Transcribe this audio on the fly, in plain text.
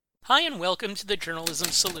Hi and welcome to the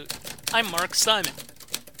Journalism Salute. I'm Mark Simon.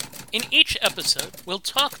 In each episode, we'll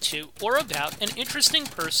talk to or about an interesting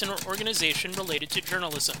person or organization related to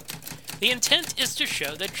journalism. The intent is to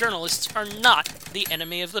show that journalists are not the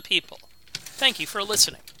enemy of the people. Thank you for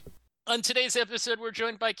listening. On today's episode, we're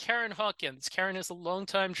joined by Karen Hawkins. Karen is a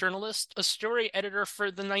longtime journalist, a story editor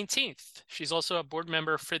for The 19th. She's also a board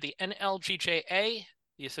member for the NLGJA,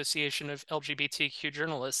 the Association of LGBTQ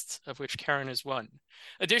Journalists, of which Karen is one.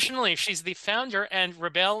 Additionally, she's the founder and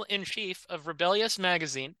rebel-in-chief of Rebellious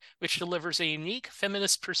Magazine, which delivers a unique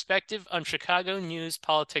feminist perspective on Chicago news,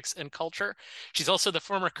 politics, and culture. She's also the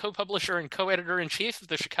former co-publisher and co-editor-in-chief of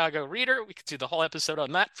the Chicago Reader. We could do the whole episode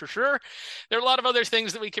on that for sure. There are a lot of other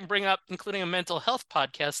things that we can bring up, including a mental health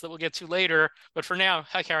podcast that we'll get to later. But for now,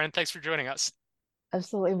 hi, Karen. Thanks for joining us.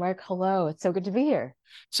 Absolutely, Mark. Hello. It's so good to be here.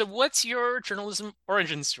 So what's your journalism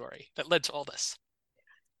origin story that led to all this?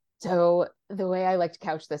 So the way I like to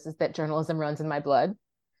couch this is that journalism runs in my blood.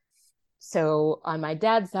 So on my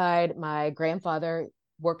dad's side, my grandfather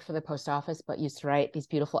worked for the post office, but used to write these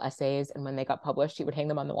beautiful essays. And when they got published, he would hang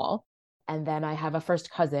them on the wall. And then I have a first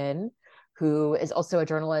cousin who is also a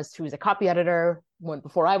journalist, who's a copy editor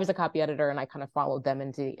before I was a copy editor, and I kind of followed them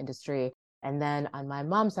into the industry. And then on my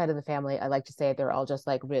mom's side of the family, I like to say they're all just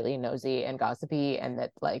like really nosy and gossipy, and that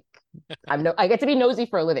like I get to be nosy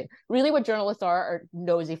for a living. Really, what journalists are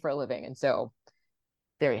nosy for a living. And so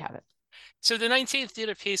there you have it. So the 19th did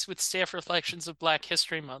a piece with Staff Reflections of Black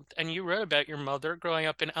History Month, and you wrote about your mother growing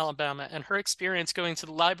up in Alabama and her experience going to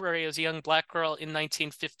the library as a young Black girl in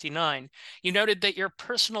 1959. You noted that your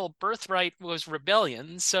personal birthright was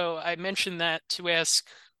rebellion, so I mentioned that to ask,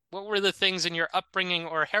 what were the things in your upbringing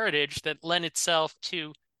or heritage that lent itself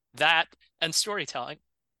to that and storytelling?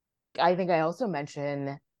 I think I also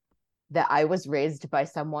mentioned that I was raised by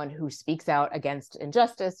someone who speaks out against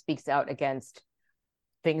injustice, speaks out against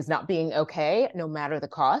things not being okay, no matter the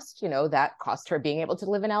cost. You know, that cost her being able to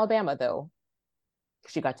live in Alabama, though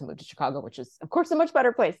she got to move to Chicago, which is, of course, a much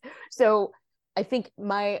better place. So I think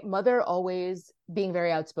my mother always being very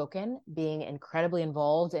outspoken, being incredibly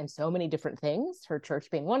involved in so many different things, her church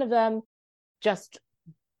being one of them, just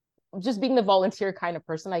being the volunteer kind of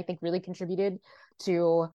person, I think really contributed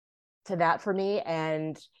to that for me.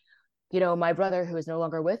 And, you know, my brother, who is no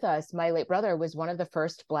longer with us, my late brother was one of the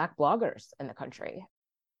first Black bloggers in the country.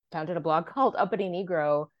 Founded a blog called Uppity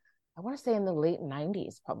Negro. I want to say in the late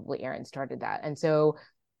 90s, probably Aaron started that. And so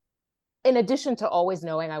in addition to always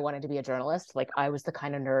knowing I wanted to be a journalist, like I was the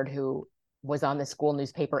kind of nerd who was on the school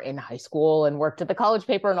newspaper in high school and worked at the college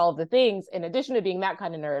paper and all of the things. In addition to being that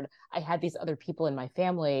kind of nerd, I had these other people in my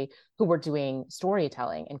family who were doing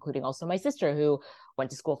storytelling, including also my sister who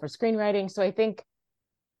went to school for screenwriting. So I think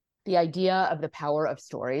the idea of the power of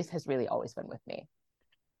stories has really always been with me.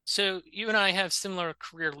 So you and I have similar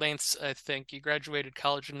career lengths, I think. You graduated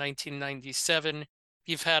college in 1997.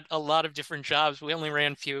 You've had a lot of different jobs. We only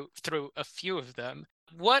ran through a few of them.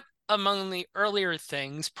 What among the earlier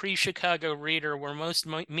things, pre-Chicago Reader, were most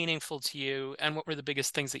meaningful to you, and what were the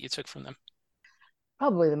biggest things that you took from them?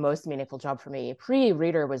 Probably the most meaningful job for me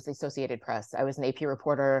pre-Reader was the Associated Press. I was an AP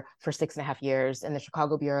reporter for 6.5 years in the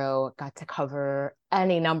Chicago Bureau, got to cover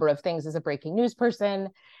any number of things as a breaking news person,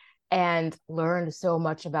 and learned so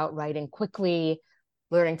much about writing quickly,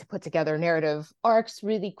 learning to put together narrative arcs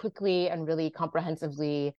really quickly and really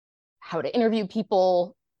comprehensively, how to interview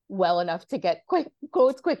people well enough to get quick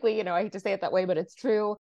quotes quickly. You know, I hate to say it that way, but it's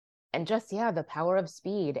true. And just, yeah, the power of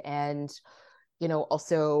speed. And, you know,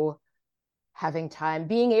 also having time,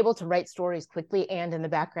 being able to write stories quickly and in the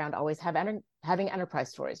background, always having enterprise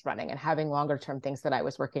stories running and having longer term things that I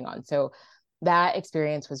was working on. So that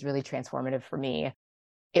experience was really transformative for me.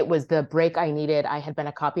 It was the break I needed. I had been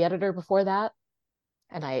a copy editor before that.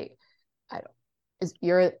 And if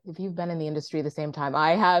you've been in the industry the same time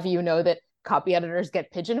I have, you know that copy editors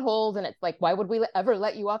get pigeonholed, and it's like, why would we ever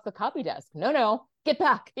let you off the copy desk? No, get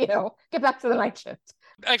back, get back to the night shift.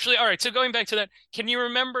 Actually, all right. So going back to that, can you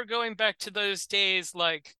remember going back to those days?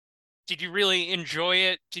 Like, did you really enjoy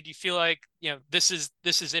it? Did you feel like, this is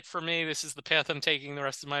it for me? This is the path I'm taking the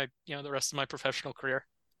rest of my professional career?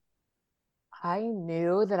 I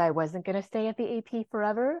knew that I wasn't going to stay at the AP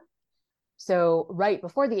forever. So right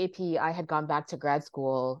before the AP, I had gone back to grad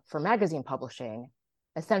school for magazine publishing,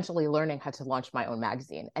 essentially learning how to launch my own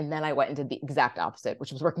magazine. And then I went into the exact opposite,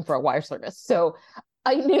 which was working for a wire service. So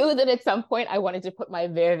I knew that at some point I wanted to put my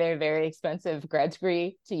very, very, very expensive grad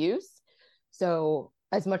degree to use. So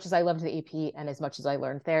as much as I loved the AP and as much as I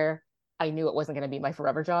learned there, I knew it wasn't going to be my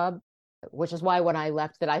forever job, which is why when I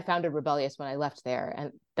left, that I founded Rebellious when I left there.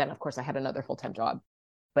 And then, of course, I had another full-time job.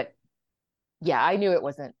 But yeah, I knew it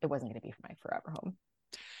wasn't going to be my forever home.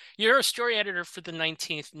 You're a story editor for the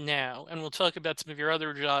 19th now, and we'll talk about some of your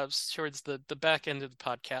other jobs towards the back end of the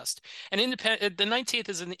podcast. The 19th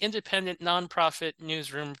is an independent nonprofit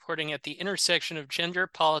newsroom reporting at the intersection of gender,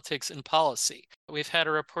 politics, and policy. We've had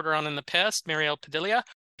a reporter on in the past, Marielle Padilla.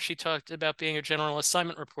 She talked about being a general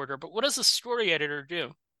assignment reporter, but what does a story editor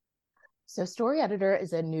do? So story editor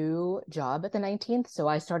is a new job at the 19th. So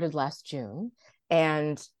I started last June,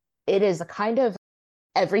 and it is a kind of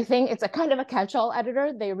everything. It's a kind of a catch-all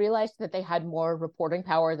editor. They realized that they had more reporting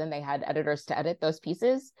power than they had editors to edit those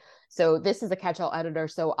pieces. So this is a catch-all editor.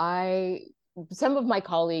 So some of my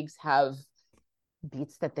colleagues have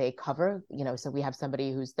beats that they cover, so we have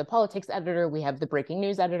somebody who's the politics editor, we have the breaking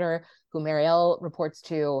news editor who Marielle reports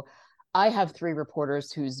to. I have three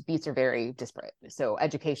reporters whose beats are very disparate. So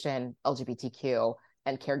education, LGBTQ,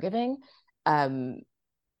 and caregiving.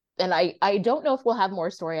 And I don't know if we'll have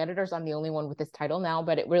more story editors. I'm the only one with this title now,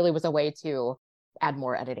 but it really was a way to add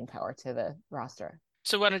more editing power to the roster.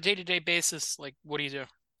 So on a day-to-day basis, what do you do?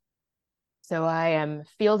 So I am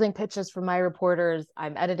fielding pitches from my reporters.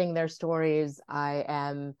 I'm editing their stories. I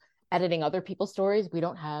am editing other people's stories. We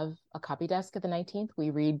don't have a copy desk at the 19th.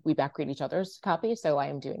 We backread each other's copy. So I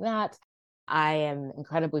am doing that. I am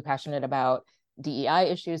incredibly passionate about DEI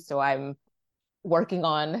issues. So I'm working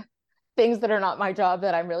on things that are not my job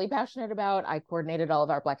that I'm really passionate about. I coordinated all of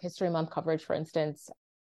our Black History Month coverage, for instance.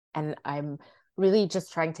 And I'm really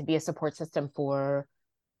just trying to be a support system for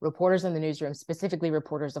reporters in the newsroom, specifically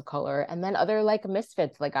reporters of color, and then other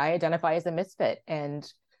misfits. I identify as a misfit, and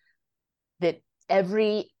that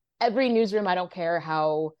every newsroom, I don't care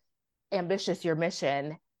how ambitious your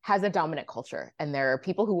mission, has a dominant culture, and there are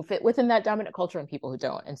people who fit within that dominant culture and people who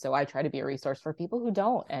don't. And so I try to be a resource for people who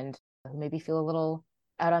don't and who maybe feel a little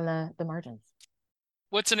out on the margins.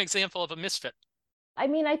 What's an example of a misfit? I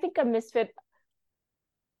mean, I think a misfit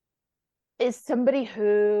is somebody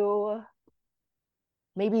who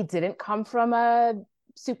maybe didn't come from a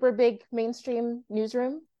super big mainstream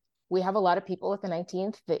newsroom. We have a lot of people at the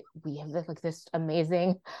 19th that we have this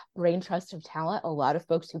amazing brain trust of talent. A lot of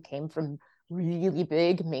folks who came from really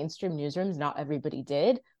big mainstream newsrooms. Not everybody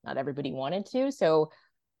did. Not everybody wanted to. So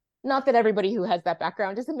not that everybody who has that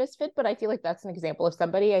background is a misfit, but I feel like that's an example of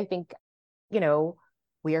somebody. I think,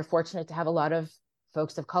 we are fortunate to have a lot of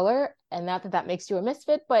folks of color, and not that makes you a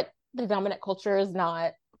misfit, but the dominant culture is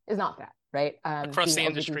not that. Right. Across the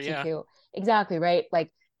industry, yeah. Exactly. Right.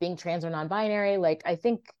 Being trans or non-binary. I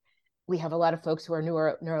think we have a lot of folks who are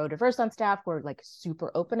neurodiverse on staff who are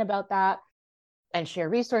super open about that and share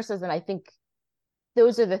resources. And I think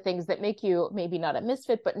those are the things that make you maybe not a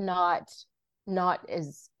misfit, but not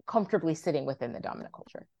as comfortably sitting within the dominant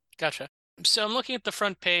culture. Gotcha. So I'm looking at the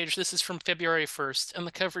front page. This is from February 1st, and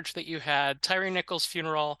the coverage that you had: Tyree Nichols'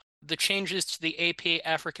 funeral, the changes to the AP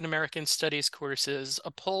African American Studies courses, a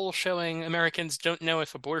poll showing Americans don't know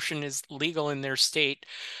if abortion is legal in their state.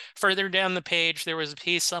 Further down the page, there was a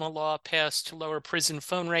piece on a law passed to lower prison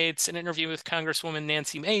phone rates, an interview with Congresswoman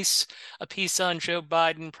Nancy Mace, a piece on Joe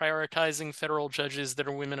Biden prioritizing federal judges that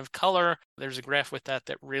are women of color. There's a graph with that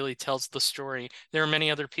really tells the story. There are many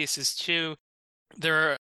other pieces too.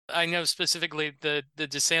 I know specifically the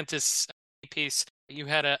DeSantis piece you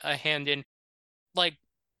had a hand in.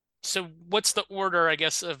 So what's the order, I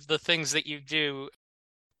guess, of the things that you do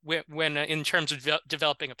when in terms of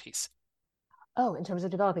developing a piece? Oh, in terms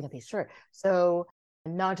of developing a piece, sure. So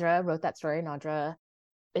Nadra wrote that story. Nadra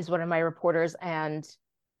is one of my reporters and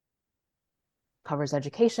covers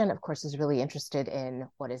education, of course, is really interested in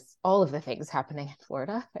what is all of the things happening in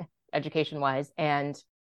Florida, education-wise, and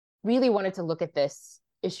really wanted to look at this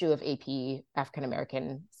issue of AP African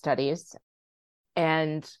American Studies.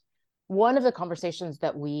 And one of the conversations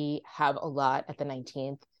that we have a lot at the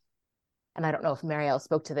 19th, and I don't know if Marielle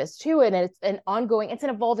spoke to this too, and it's an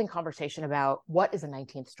evolving conversation about what is a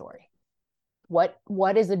 19th story?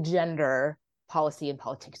 What is a gender policy and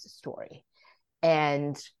politics story?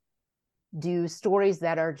 And do stories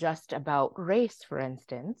that are just about race, for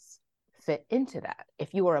instance, fit into that?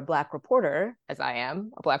 If you are a Black reporter, as I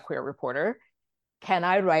am, a Black queer reporter, can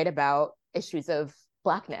I write about issues of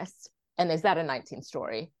Blackness? And is that a 19th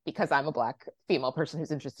story? Because I'm a Black female person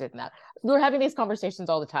who's interested in that. We're having these conversations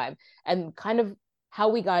all the time. And kind of how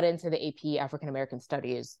we got into the AP African American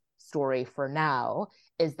Studies story for now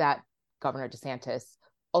is that Governor DeSantis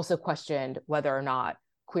also questioned whether or not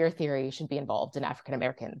queer theory should be involved in African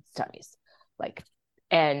American studies.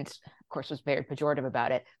 And of course was very pejorative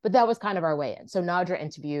about it, but that was kind of our way in. So Nadra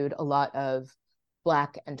interviewed a lot of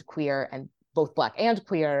Black and queer, and both Black and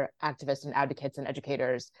queer activists and advocates and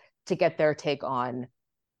educators to get their take on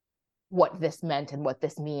what this meant and what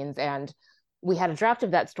this means. And we had a draft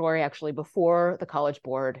of that story actually before the College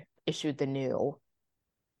Board issued the new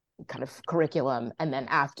kind of curriculum. And then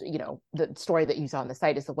after, the story that you saw on the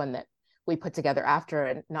site is the one that we put together after,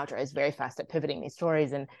 and Nadra is very fast at pivoting these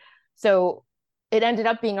stories. And so it ended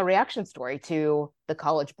up being a reaction story to the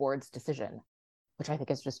College Board's decision, which I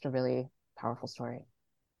think is just a really powerful story.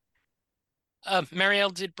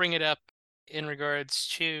 Marielle did bring it up in regards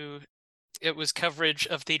to it was coverage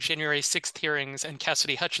of the January 6th hearings and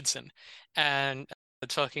Cassidy Hutchinson, and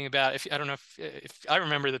talking about, if I don't know if I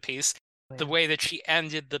remember the piece, the way that she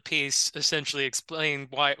ended the piece essentially explained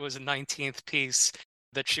why it was a 19th piece,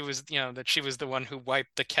 that she was the one who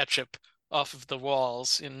wiped the ketchup off of the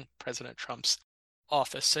walls in President Trump's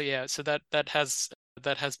office. So yeah, so that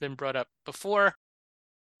has been brought up before.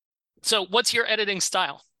 So what's your editing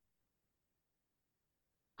style?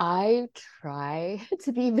 I try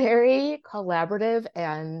to be very collaborative,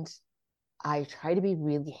 and I try to be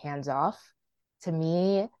really hands off. To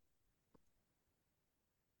me,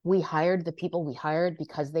 we hired the people we hired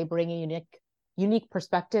because they bring a unique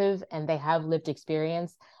perspective, and they have lived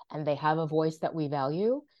experience, and they have a voice that we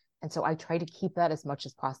value. And so I try to keep that as much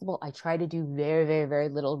as possible. I try to do very, very, very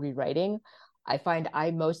little rewriting. I find I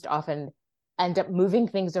most often end up moving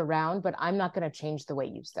things around, but I'm not going to change the way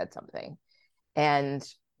you said something. And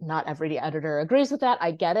not every editor agrees with that. I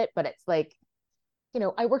get it, but it's like,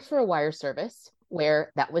 I worked for a wire service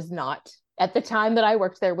where that was not, at the time that I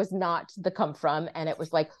worked there, was not the come from. And it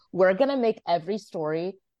was like, we're going to make every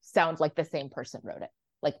story sound like the same person wrote it.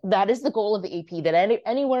 Like, that is the goal of the AP, that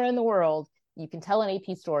anywhere in the world, you can tell an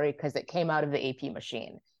AP story because it came out of the AP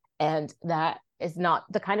machine. And that is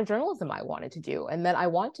not the kind of journalism I wanted to do and that I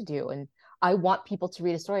want to do. And I want people to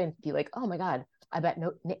read a story and be like, oh my God, I bet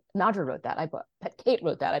Nadra wrote that. I bet Kate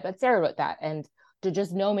wrote that. I bet Sarah wrote that. And to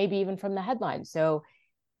just know maybe even from the headline. So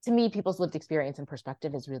to me, people's lived experience and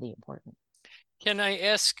perspective is really important. Can I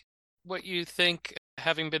ask what you think,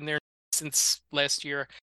 having been there since last year,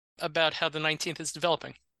 about how the 19th is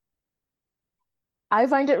developing? I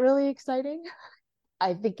find it really exciting.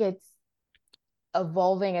 I think it's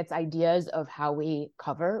evolving its ideas of how we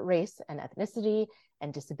cover race and ethnicity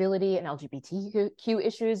and disability and LGBTQ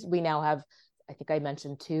issues. We now have, I think I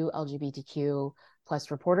mentioned 2 LGBTQ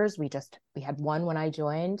plus reporters. We had 1 when I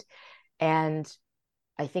joined. And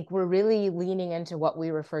I think we're really leaning into what we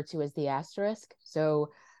refer to as the asterisk.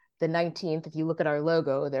 So the 19th, if you look at our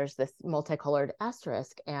logo, there's this multicolored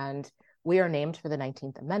asterisk, and we are named for the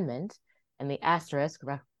 19th Amendment. And the asterisk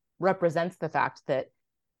represents the fact that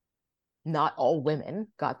not all women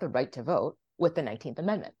got the right to vote with the 19th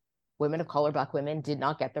Amendment. Women of color, Black women, did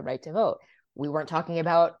not get the right to vote. We weren't talking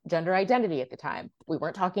about gender identity at the time. We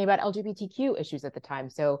weren't talking about LGBTQ issues at the time.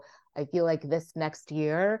 So I feel like this next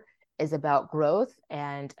year is about growth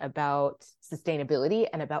and about sustainability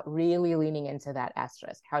and about really leaning into that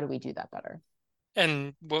asterisk. How do we do that better?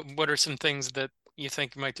 And what are some things that you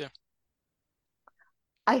think you might do?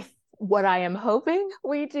 What I am hoping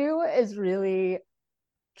we do is really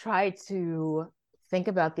try to think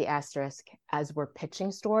about the asterisk as we're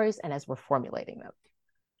pitching stories and as we're formulating them,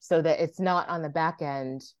 so that it's not on the back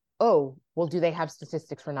end, oh, well, do they have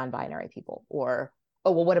statistics for non-binary people? Or,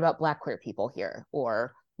 oh, well, what about Black queer people here?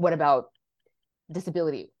 Or what about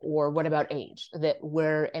disability? Or what about age? That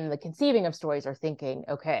we're in the conceiving of stories are thinking,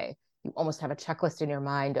 okay, you almost have a checklist in your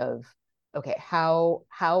mind of, okay, how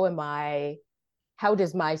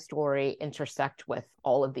does my story intersect with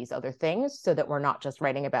all of these other things, so that we're not just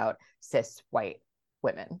writing about cis white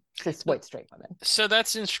straight women. So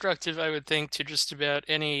that's instructive, I would think, to just about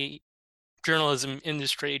any journalism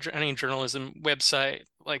industry, any journalism website,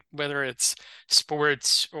 like whether it's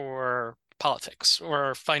sports or politics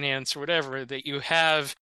or finance or whatever, that you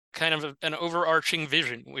have kind of an overarching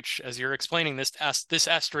vision, which, as you're explaining this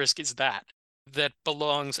asterisk is that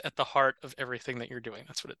belongs at the heart of everything that you're doing.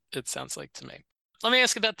 That's what it sounds like to me. Let me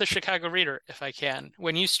ask about the Chicago Reader, if I can.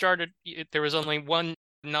 When you started, there was only one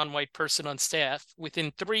non-white person on staff.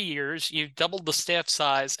 Within 3 years, you doubled the staff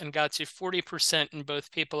size and got to 40% in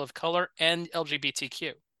both people of color and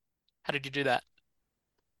LGBTQ. How did you do that?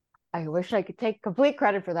 I wish I could take complete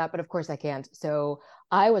credit for that, but of course I can't. So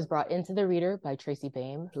I was brought into the Reader by Tracy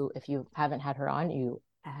Baim, who, if you haven't had her on, you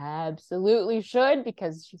absolutely should,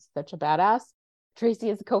 because she's such a badass.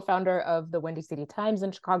 Tracy is the co-founder of the Windy City Times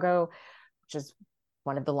in Chicago, which is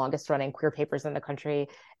one of the longest running queer papers in the country.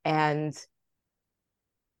 And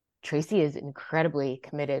Tracy is incredibly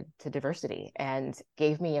committed to diversity and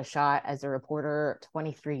gave me a shot as a reporter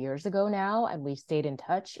 23 years ago now. And we've stayed in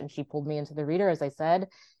touch, and she pulled me into the Reader, as I said,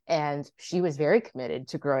 and she was very committed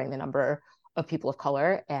to growing the number of people of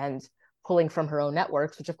color. And pulling from her own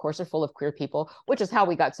networks, which of course are full of queer people, which is how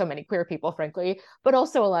we got so many queer people, frankly, but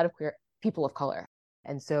also a lot of queer people of color.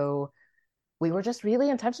 And so we were just really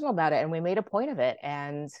intentional about it, and we made a point of it,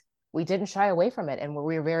 and we didn't shy away from it, and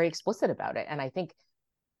we were very explicit about it. And I think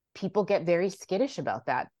people get very skittish about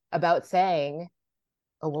that, about saying,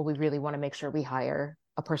 oh, well, we really want to make sure we hire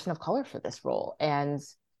a person of color for this role. And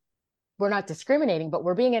we're not discriminating, but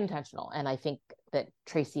we're being intentional. And I think that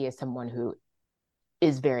Tracy is someone who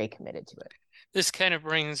is very committed to it. This kind of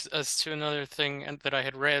brings us to another thing that I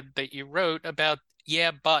had read that you wrote about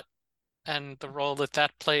Yeah, But, and the role that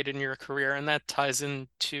that played in your career. And that ties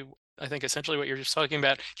into, I think, essentially what you're just talking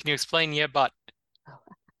about. Can you explain Yeah, But?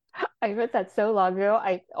 I wrote that so long ago.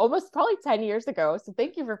 I almost probably 10 years ago. So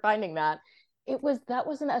thank you for finding that. That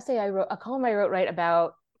was an essay I wrote, a column I wrote, right,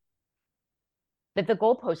 about that the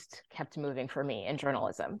goalpost kept moving for me in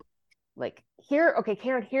journalism. Like, here, okay,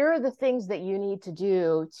 Karen, here are the things that you need to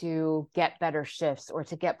do to get better shifts, or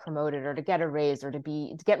to get promoted, or to get a raise, or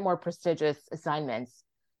to get more prestigious assignments.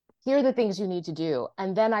 Here are the things you need to do.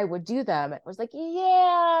 And then I would do them. It was like,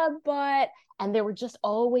 yeah, but, and there would just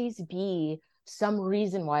always be some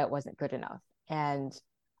reason why it wasn't good enough. And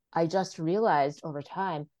I just realized over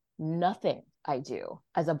time, nothing I do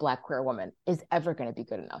as a Black queer woman is ever going to be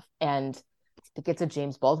good enough. And I think it's a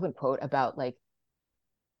James Baldwin quote about like,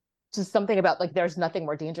 just something about like, there's nothing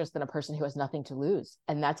more dangerous than a person who has nothing to lose.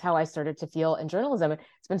 And that's how I started to feel in journalism.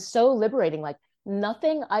 It's been so liberating. Like,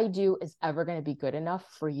 nothing I do is ever going to be good enough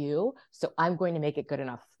for you. So I'm going to make it good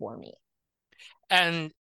enough for me.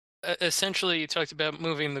 And essentially, you talked about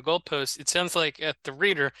moving the goalpost. It sounds like at the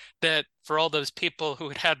Reader that for all those people who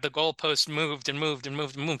had the goalpost moved and moved and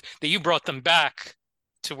moved and moved, that you brought them back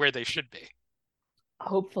to where they should be.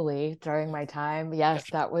 Hopefully during my time. Yes,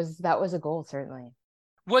 Gotcha. that was a goal, certainly.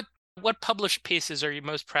 What published pieces are you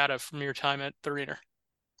most proud of from your time at the Reader?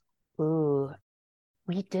 Ooh,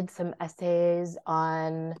 we did some essays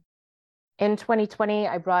in 2020,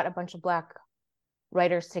 I brought a bunch of Black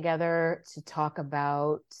writers together to talk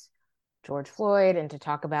about George Floyd and to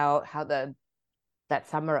talk about how that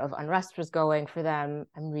summer of unrest was going for them.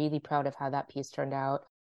 I'm really proud of how that piece turned out.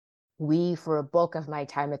 We, for a bulk of my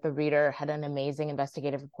time at the Reader, had an amazing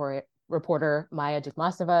investigative reporter, Maya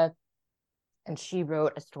Dukmasova, and she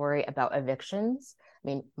wrote a story about evictions. I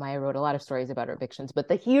mean, Maya wrote a lot of stories about evictions, but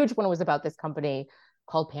the huge one was about this company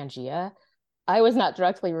called Pangea. I was not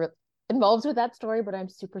directly involved with that story, but I'm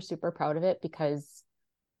super, super proud of it because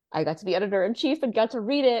I got to be editor-in-chief and got to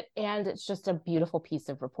read it, and it's just a beautiful piece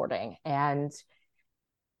of reporting. And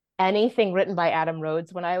anything written by Adam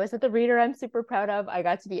Rhodes when I was at the Reader, I'm super proud of. I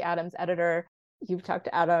got to be Adam's editor. You've talked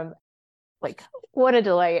to Adam. Like, what a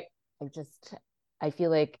delight. I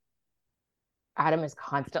feel like Adam is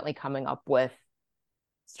constantly coming up with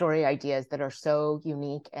story ideas that are so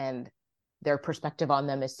unique, and their perspective on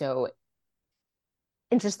them is so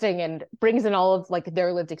interesting and brings in all of like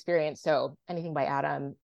their lived experience. So anything by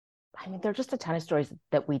Adam, I mean, there are just a ton of stories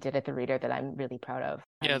that we did at the Reader that I'm really proud of.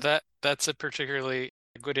 Yeah, that's a particularly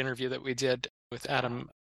good interview that we did with Adam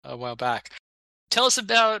a while back. Tell us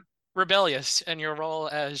about Rebellious and your role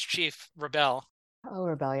as Chief Rebel. Oh,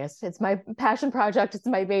 Rebellious. It's my passion project. It's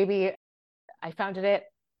my baby. I founded it.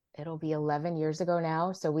 It'll be 11 years ago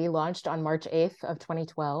now. So we launched on March 8th of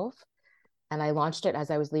 2012. And I launched it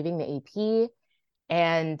as I was leaving the AP.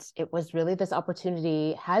 And it was really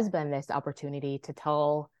has been this opportunity to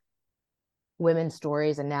tell women's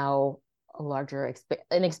stories, and now a larger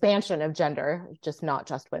an expansion of gender, not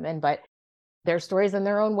just women, but their stories in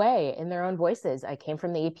their own way, in their own voices. I came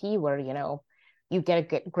from the AP where, you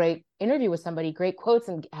get a great interview with somebody, great quotes,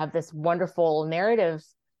 and have this wonderful narrative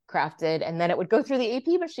crafted, and then it would go through the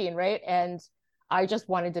AP machine, right? And I just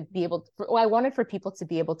wanted to be I wanted for people to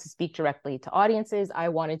be able to speak directly to audiences. I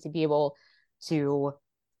wanted to be able to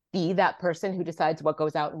be that person who decides what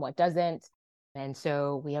goes out and what doesn't. And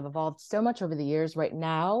so we have evolved so much over the years. Right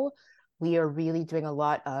now, we are really doing a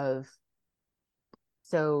lot of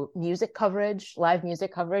music coverage, live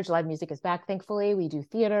music coverage. Live music is back, thankfully. We do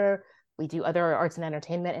theater, we do other arts and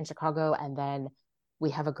entertainment in Chicago, and then we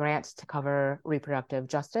have a grant to cover reproductive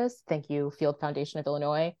justice. Thank you, Field Foundation of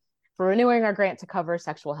Illinois, for renewing our grant to cover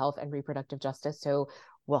sexual health and reproductive justice. So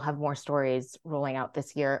we'll have more stories rolling out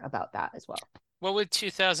this year about that as well. What would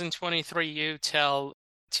 2023 you tell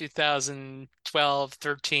 2012,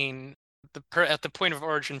 13, at the point of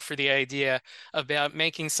origin for the idea about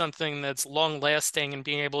making something that's long lasting and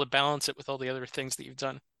being able to balance it with all the other things that you've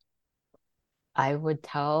done? I would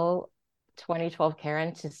tell 2012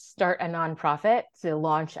 Karen to start a nonprofit, to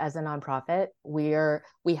launch as a nonprofit. We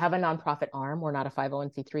have a nonprofit arm. We're not a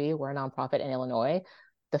 501c3. We're a nonprofit in Illinois.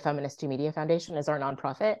 The Feminist II Media Foundation is our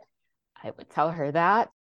nonprofit. I would tell her that.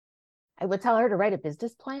 I would tell her to write a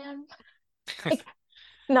business plan, like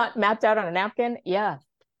not mapped out on a napkin. Yeah,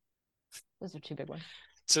 those are two big ones.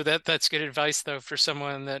 So that's good advice though for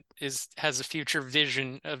someone that has a future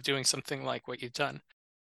vision of doing something like what you've done.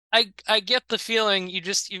 I get the feeling you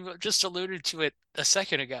just alluded to it a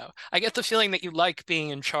second ago. I get the feeling that you like being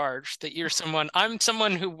in charge, that I'm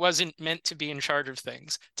someone who wasn't meant to be in charge of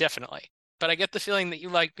things, definitely. But I get the feeling that you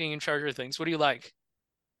like being in charge of things. What do you like?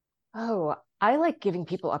 Oh, I like giving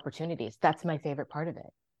people opportunities. That's my favorite part of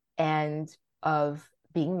it. And of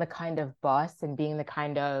being the kind of boss and being the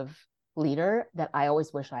kind of leader that I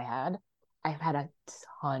always wish I had. I've had a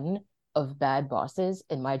ton of bad bosses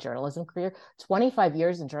in my journalism career. 25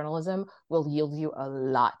 years in journalism will yield you a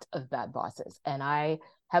lot of bad bosses. And I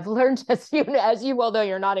have learned, as you well know,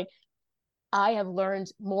 you're nodding, I have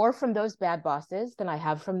learned more from those bad bosses than I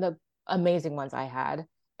have from the amazing ones I had.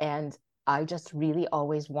 And I just really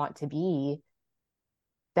always want to be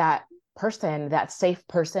that person, that safe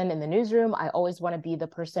person in the newsroom. I always want to be the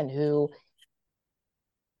person who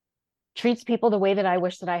treats people the way that I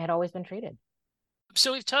wish that I had always been treated.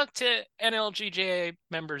 So we've talked to NLGJA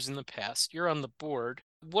members in the past. You're on the board.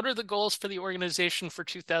 What are the goals for the organization for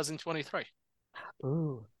 2023?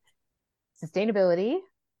 Ooh, sustainability,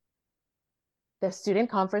 the student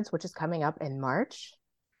conference, which is coming up in March,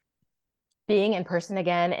 being in person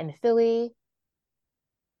again in Philly.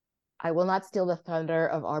 I will not steal the thunder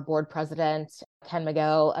of our board president, Ken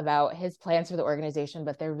Miguel, about his plans for the organization,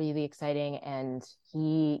 but they're really exciting. And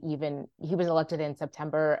he was elected in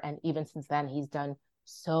September. And even since then, he's done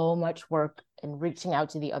so much work in reaching out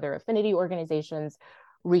to the other affinity organizations,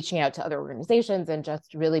 reaching out to other organizations, and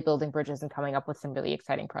just really building bridges and coming up with some really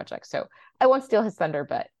exciting projects. So I won't steal his thunder,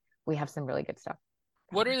 but we have some really good stuff.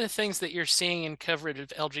 What are the things that you're seeing in coverage of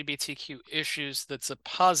LGBTQ issues that's a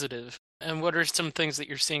positive, and what are some things that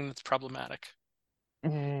you're seeing that's problematic?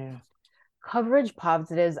 Coverage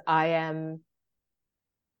positives. I am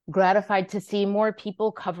gratified to see more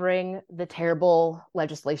people covering the terrible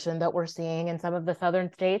legislation that we're seeing in some of the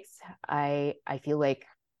southern states. I feel like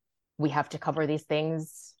we have to cover these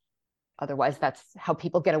things. Otherwise, that's how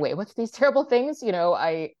people get away with these terrible things.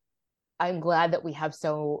 I'm glad that we have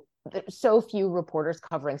so few reporters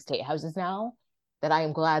covering state houses now, that I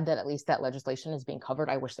am glad that at least that legislation is being covered.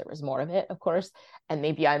 I wish there was more of it, of course. And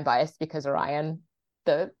maybe I'm biased because Orion,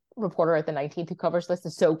 the reporter at the 19th who covers this,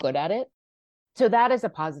 is so good at it. So that is a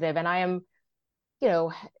positive. And I am,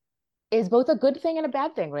 is both a good thing and a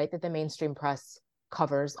bad thing, right? That the mainstream press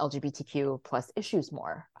covers LGBTQ plus issues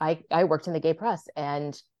more. I worked in the gay press,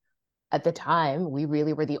 and at the time, we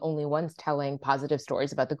really were the only ones telling positive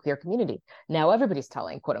stories about the queer community. Now everybody's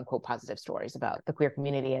telling quote unquote positive stories about the queer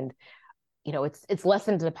community. And, it's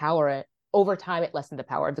lessened the power over time. It lessened the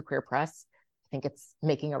power of the queer press. I think it's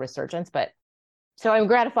making a resurgence, but so I'm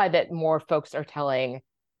gratified that more folks are telling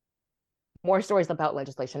more stories about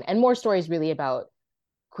legislation and more stories really about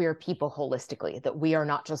queer people holistically, that we are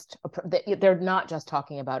not just, that they're not just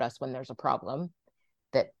talking about us when there's a problem,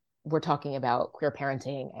 that we're talking about queer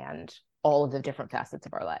parenting and all of the different facets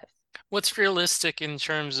of our lives. What's realistic in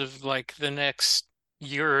terms of like the next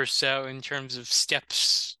year or so in terms of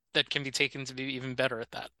steps that can be taken to be even better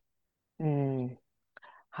at that?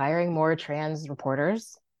 Hiring more trans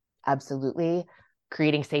reporters, absolutely.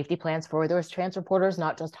 Creating safety plans for those trans reporters,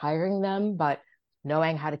 not just hiring them, but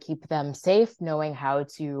knowing how to keep them safe, knowing how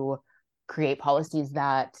to create policies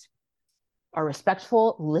that are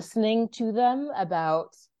respectful, listening to them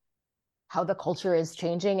about how the culture is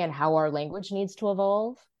changing and how our language needs to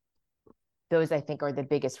evolve. Those, I think, are the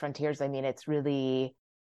biggest frontiers. I mean, it's really,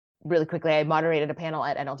 really quickly. I moderated a panel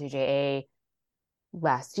at NLTJA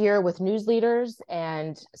last year with news leaders,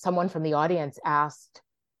 and someone from the audience asked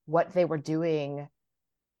what they were doing.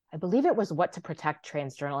 I believe it was what to protect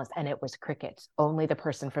trans journalists, and it was crickets. Only the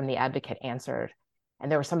person from the Advocate answered.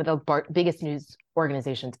 And there were some of the biggest news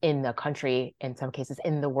organizations in the country, in some cases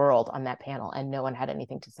in the world, on that panel, and no one had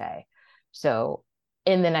anything to say. So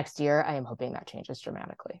in the next year, I am hoping that changes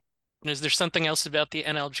dramatically. Is there something else about the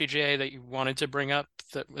NLGJ that you wanted to bring up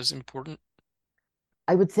that was important?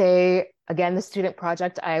 I would say, again, the student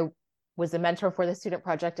project. I was a mentor for the student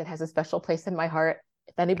project. It has a special place in my heart.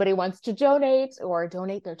 If anybody wants to donate or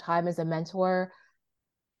donate their time as a mentor,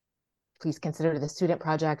 please consider the student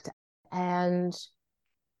project. And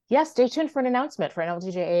yes, stay tuned for an announcement for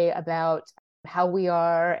NLGJA about how we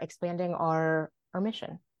are expanding our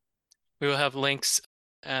mission. We will have links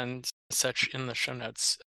and such in the show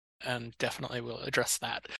notes, and definitely will address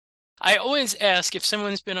that. I always ask, if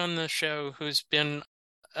someone's been on the show who's been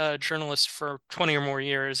a journalist for 20 or more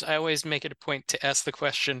years, I always make it a point to ask the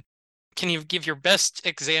question, Can you give your best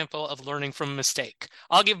example of learning from a mistake?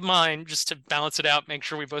 I'll give mine just to balance it out, make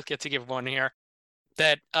sure we both get to give one here.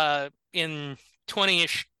 That in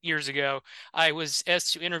 20-ish years ago, I was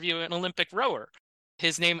asked to interview an Olympic rower.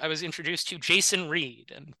 I was introduced to Jason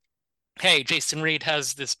Reed. And hey, Jason Reed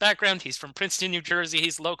has this background. He's from Princeton, New Jersey.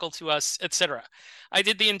 He's local to us, etc. I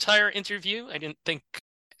did the entire interview. I didn't think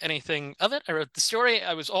anything of it. I wrote the story.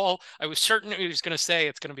 I was certain he was going to say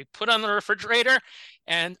it's going to be put on the refrigerator,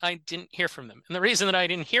 and I didn't hear from them. And the reason that I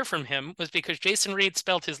didn't hear from him was because Jason Reed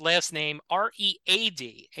spelled his last name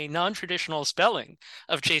Read, a non-traditional spelling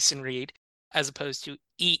of Jason Reed, as opposed to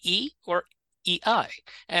EE or EI.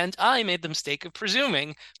 And I made the mistake of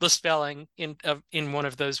presuming the spelling in one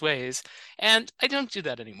of those ways. And I don't do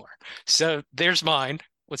that anymore. So there's mine.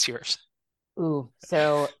 What's yours? Ooh,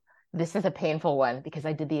 so this is a painful one because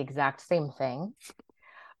I did the exact same thing.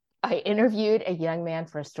 I interviewed a young man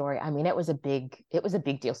for a story. I mean, it was a big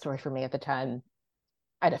deal story for me at the time.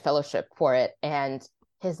 I had a fellowship for it, and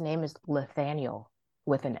his name is Nathaniel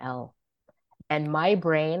with an L. And my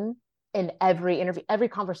brain, in every interview, every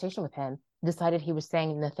conversation with him, decided he was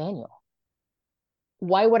saying Nathaniel.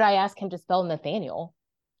 Why would I ask him to spell Nathaniel?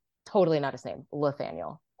 Totally not his name.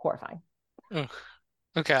 Nathaniel. Horrifying. Oh,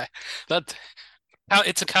 okay.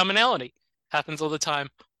 It's a commonality. Happens all the time.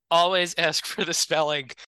 Always ask for the spelling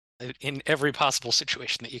in every possible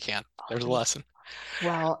situation that you can. There's a lesson.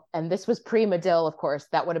 Well, and this was pre-Medill, of course.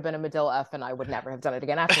 That would have been a Medill F, and I would never have done it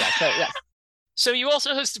again after that. So, yes. So you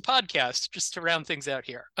also host a podcast, just to round things out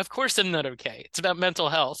here. Of course I'm Not Okay. It's about mental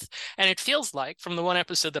health, and it feels like, from the one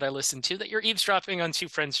episode that I listened to, that you're eavesdropping on two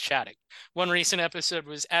friends chatting. One recent episode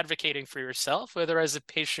was advocating for yourself, whether as a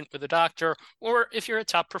patient with a doctor or if you're a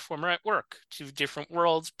top performer at work. Two different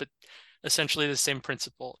worlds, but essentially the same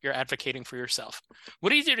principle. You're advocating for yourself.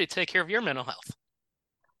 What do you do to take care of your mental health?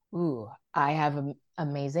 Ooh, I have an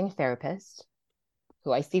amazing therapist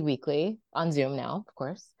who I see weekly on Zoom now, of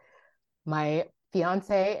course. My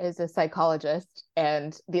fiance is a psychologist,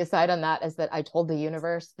 and the aside on that is that I told the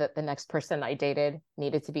universe that the next person I dated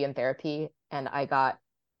needed to be in therapy, and I got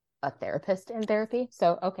a therapist in therapy.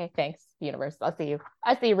 So, okay, thanks, universe. I'll see you.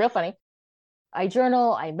 I see you. Real funny. I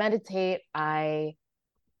journal, I meditate, I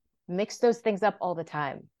mix those things up all the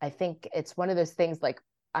time. I think it's one of those things, like,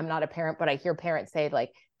 I'm not a parent, but I hear parents say,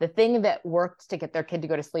 like, the thing that worked to get their kid to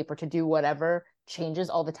go to sleep or to do whatever changes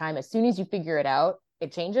all the time. As soon as you figure it out,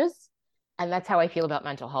 it changes. And that's how I feel about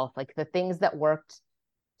mental health. Like, the things that worked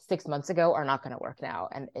 6 months ago are not going to work now.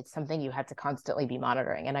 And it's something you have to constantly be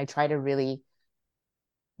monitoring. And I try to really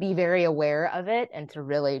be very aware of it and to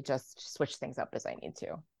really just switch things up as I need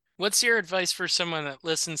to. What's your advice for someone that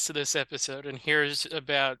listens to this episode and hears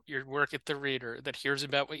about your work at the Reader, that hears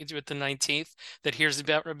about what you do at the 19th, that hears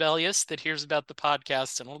about Rebellious, that hears about the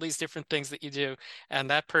podcast and all these different things that you do, and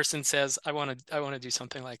that person says, I want to do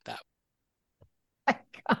something like that? I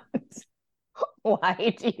can't.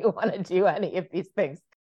 Why do you want to do any of these things?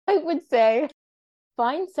 I would say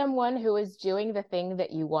find someone who is doing the thing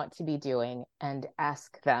that you want to be doing and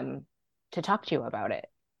ask them to talk to you about it.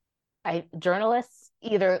 Journalists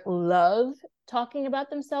either love talking about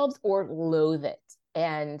themselves or loathe it.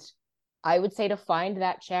 And I would say to find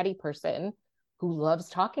that chatty person who loves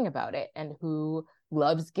talking about it and who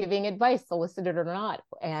loves giving advice, solicited or not.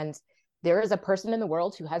 And there is a person in the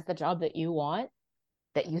world who has the job that you want,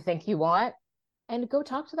 that you think you want, and go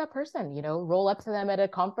talk to that person, roll up to them at a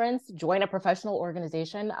conference, join a professional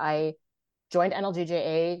organization. I joined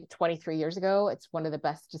NLGJA 23 years ago. It's one of the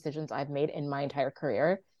best decisions I've made in my entire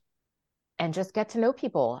career. And just get to know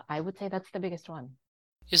people. I would say that's the biggest one.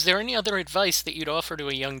 Is there any other advice that you'd offer to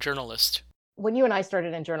a young journalist? When you and I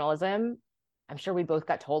started in journalism, I'm sure we both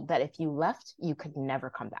got told that if you left, you could never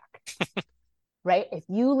come back. Right? If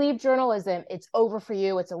you leave journalism, it's over for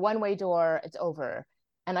you. It's a one-way door. It's over.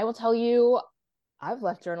 And I will tell you, I've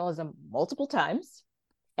left journalism multiple times,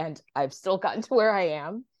 and I've still gotten to where I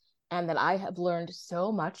am. And that I have learned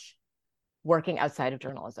so much working outside of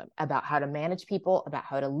journalism about how to manage people, about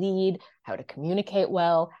how to lead, how to communicate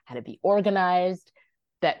well, how to be organized,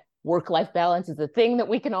 that work-life balance is a thing that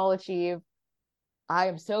we can all achieve. I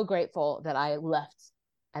am so grateful that I left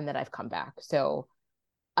and that I've come back. So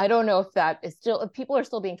I don't know if people are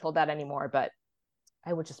still being told that anymore, but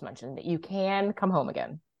I would just mention that you can come home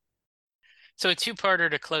again. So a two-parter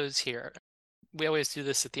to close here. We always do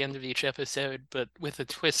this at the end of each episode, but with a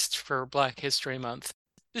twist for Black History Month.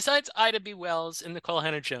 Besides Ida B. Wells and Nicole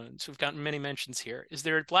Hannah-Jones, who've gotten many mentions here, is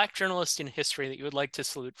there a Black journalist in history that you would like to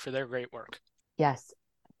salute for their great work? Yes.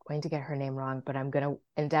 I'm going to get her name wrong, but I'm going to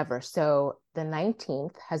endeavor. So the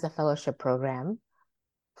 19th has a fellowship program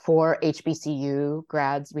for HBCU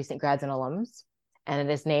grads, recent grads and alums. and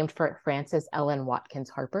it is named for Frances Ellen Watkins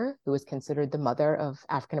Harper, who was considered the mother of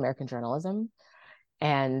African American journalism.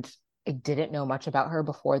 And I didn't know much about her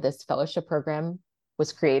before this fellowship program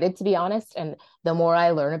was created, to be honest. And the more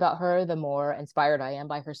I learn about her, the more inspired I am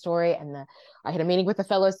by her story. And I had a meeting with the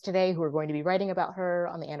fellows today who are going to be writing about her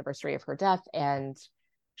on the anniversary of her death. And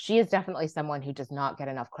she is definitely someone who does not get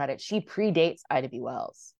enough credit. She predates Ida B.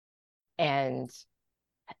 Wells. And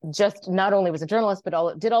just not only was a journalist,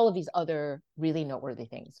 but did all of these other really noteworthy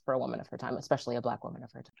things for a woman of her time, especially a Black woman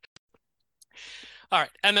of her time. All right.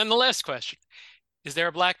 And then the last question. Is there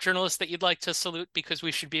a Black journalist that you'd like to salute because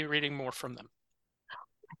we should be reading more from them?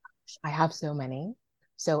 I have so many.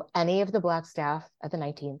 So any of the Black staff at the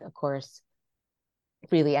 19th, of course,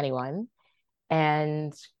 really anyone.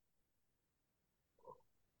 And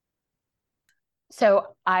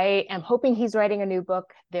so I am hoping he's writing a new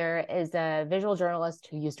book. There is a visual journalist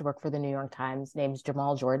who used to work for the New York Times named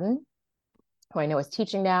Jamal Jordan, who I know is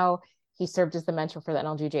teaching now. He served as the mentor for the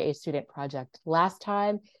NLGJA student project last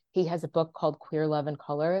time. He has a book called Queer Love and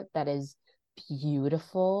Color that is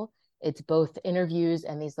beautiful. It's both interviews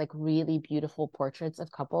and these like really beautiful portraits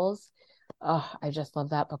of couples. Oh, I just love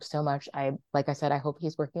that book so much. Like I said, I hope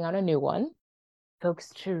he's working on a new one. Folks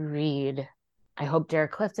to read. I hope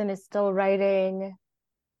Derek Clifton is still writing.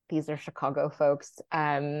 These are Chicago folks.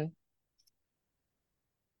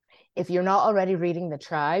 If you're not already reading The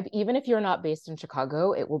Tribe, even if you're not based in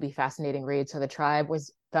Chicago, it will be a fascinating read. So The Tribe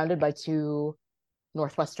was founded by two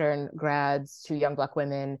Northwestern grads, two young Black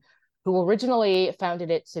women who originally founded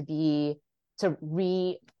it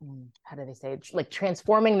like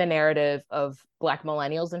transforming the narrative of Black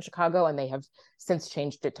millennials in Chicago. And they have since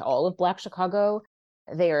changed it to all of Black Chicago.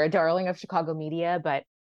 They are a darling of Chicago media, but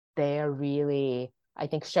they are really, I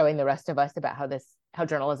think, showing the rest of us about how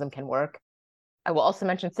journalism can work. I will also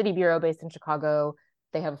mention City Bureau based in Chicago.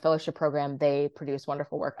 They have a fellowship program. They produce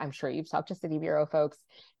wonderful work. I'm sure you've talked to City Bureau folks.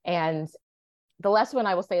 And the last one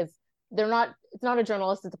I will say is it's not a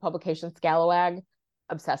journalist, it's a publication, Scalawag.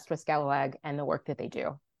 Obsessed with Scalawag and the work that they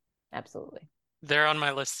do. Absolutely. They're on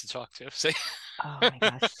my list to talk to. See? Oh my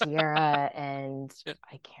gosh, Sierra and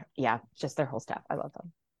just their whole staff. I love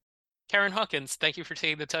them. Karen Hawkins, thank you for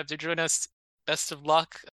taking the time to join us. Best of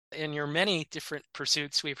luck in your many different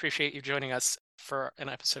pursuits. We appreciate you joining us for an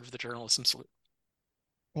episode of the Journalism Salute.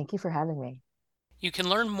 Thank you for having me. You can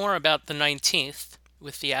learn more about the 19th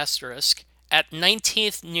with the asterisk at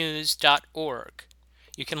 19thnews.org.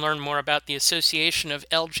 You can learn more about the Association of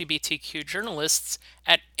LGBTQ Journalists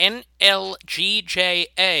at nlgja.org.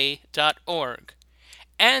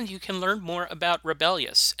 And you can learn more about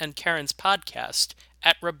Rebellious and Karen's podcast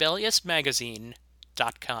at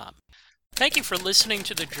rebelliousmagazine.com. Thank you for listening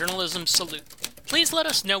to the Journalism Salute. Please let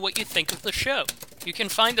us know what you think of the show. You can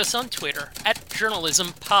find us on Twitter at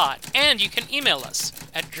JournalismPod, and you can email us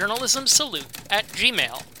at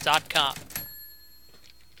journalismsalute@gmail.com.